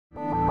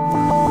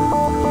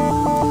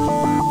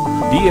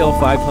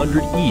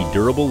DL500e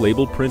Durable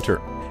Label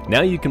Printer.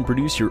 Now you can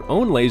produce your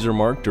own laser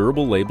mark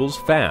durable labels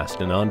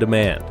fast and on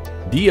demand.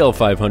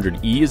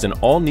 DL500e is an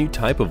all-new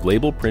type of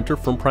label printer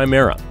from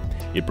Primera.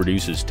 It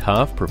produces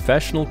tough,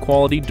 professional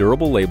quality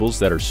durable labels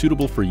that are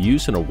suitable for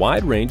use in a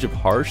wide range of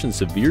harsh and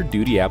severe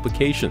duty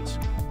applications.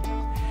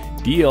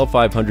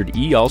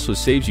 DL500e also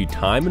saves you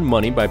time and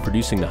money by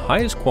producing the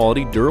highest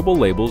quality durable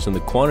labels in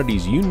the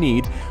quantities you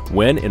need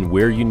when and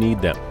where you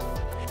need them.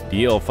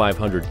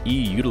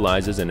 DL500e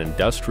utilizes an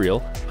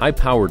industrial,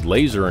 high-powered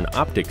laser and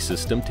optic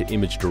system to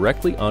image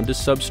directly onto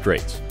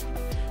substrates.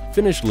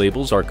 Finished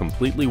labels are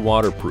completely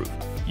waterproof,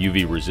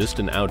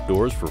 UV-resistant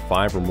outdoors for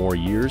 5 or more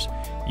years,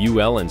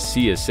 UL and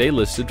CSA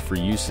listed for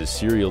use as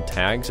serial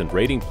tags and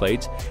rating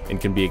plates,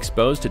 and can be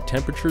exposed to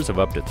temperatures of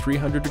up to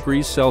 300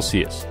 degrees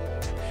Celsius.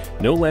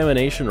 No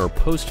lamination or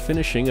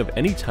post-finishing of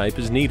any type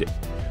is needed.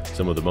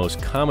 Some of the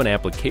most common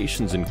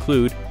applications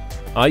include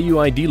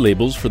IUID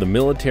labels for the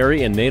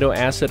military and NATO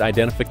Asset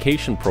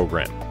Identification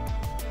Program,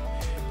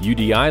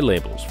 UDI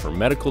labels for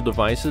medical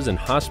devices and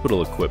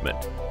hospital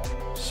equipment,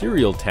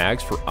 serial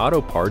tags for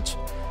auto parts,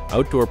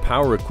 outdoor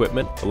power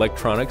equipment,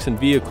 electronics, and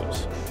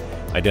vehicles,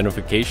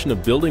 identification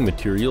of building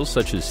materials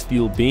such as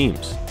steel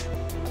beams,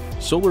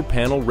 solar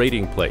panel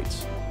rating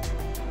plates,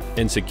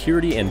 and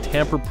security and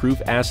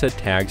tamper-proof asset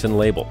tags and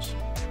labels.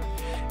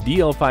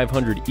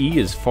 DL500e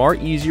is far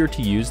easier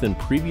to use than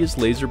previous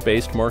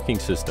laser-based marking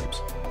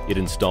systems. It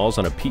installs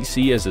on a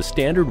PC as a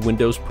standard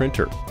Windows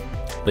printer.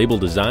 Label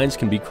designs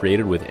can be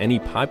created with any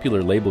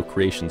popular label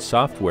creation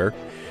software.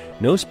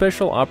 No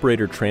special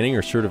operator training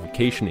or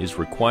certification is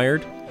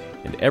required,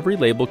 and every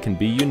label can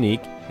be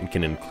unique and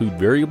can include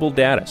variable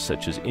data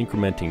such as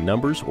incrementing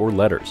numbers or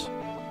letters.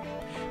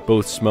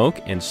 Both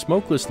smoke and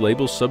smokeless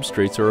label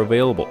substrates are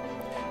available.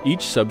 Each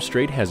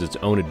substrate has its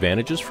own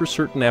advantages for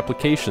certain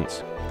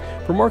applications.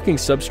 For marking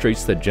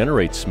substrates that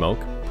generate smoke,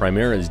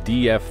 Primera's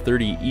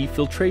DF30e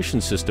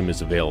filtration system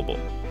is available.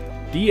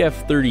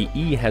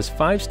 DF30e has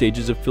 5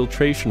 stages of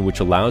filtration,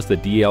 which allows the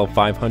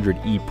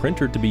DL500e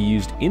printer to be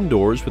used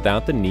indoors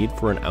without the need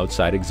for an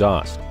outside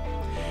exhaust.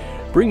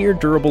 Bring your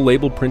durable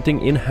label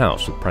printing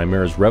in-house with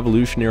Primera's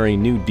revolutionary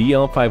new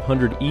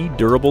DL500e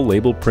durable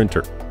label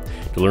printer.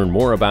 To learn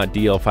more about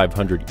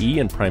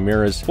DL500e and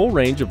Primera's full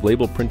range of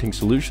label printing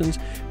solutions,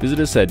 visit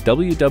us at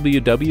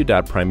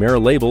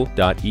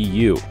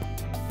www.primeralabel.eu.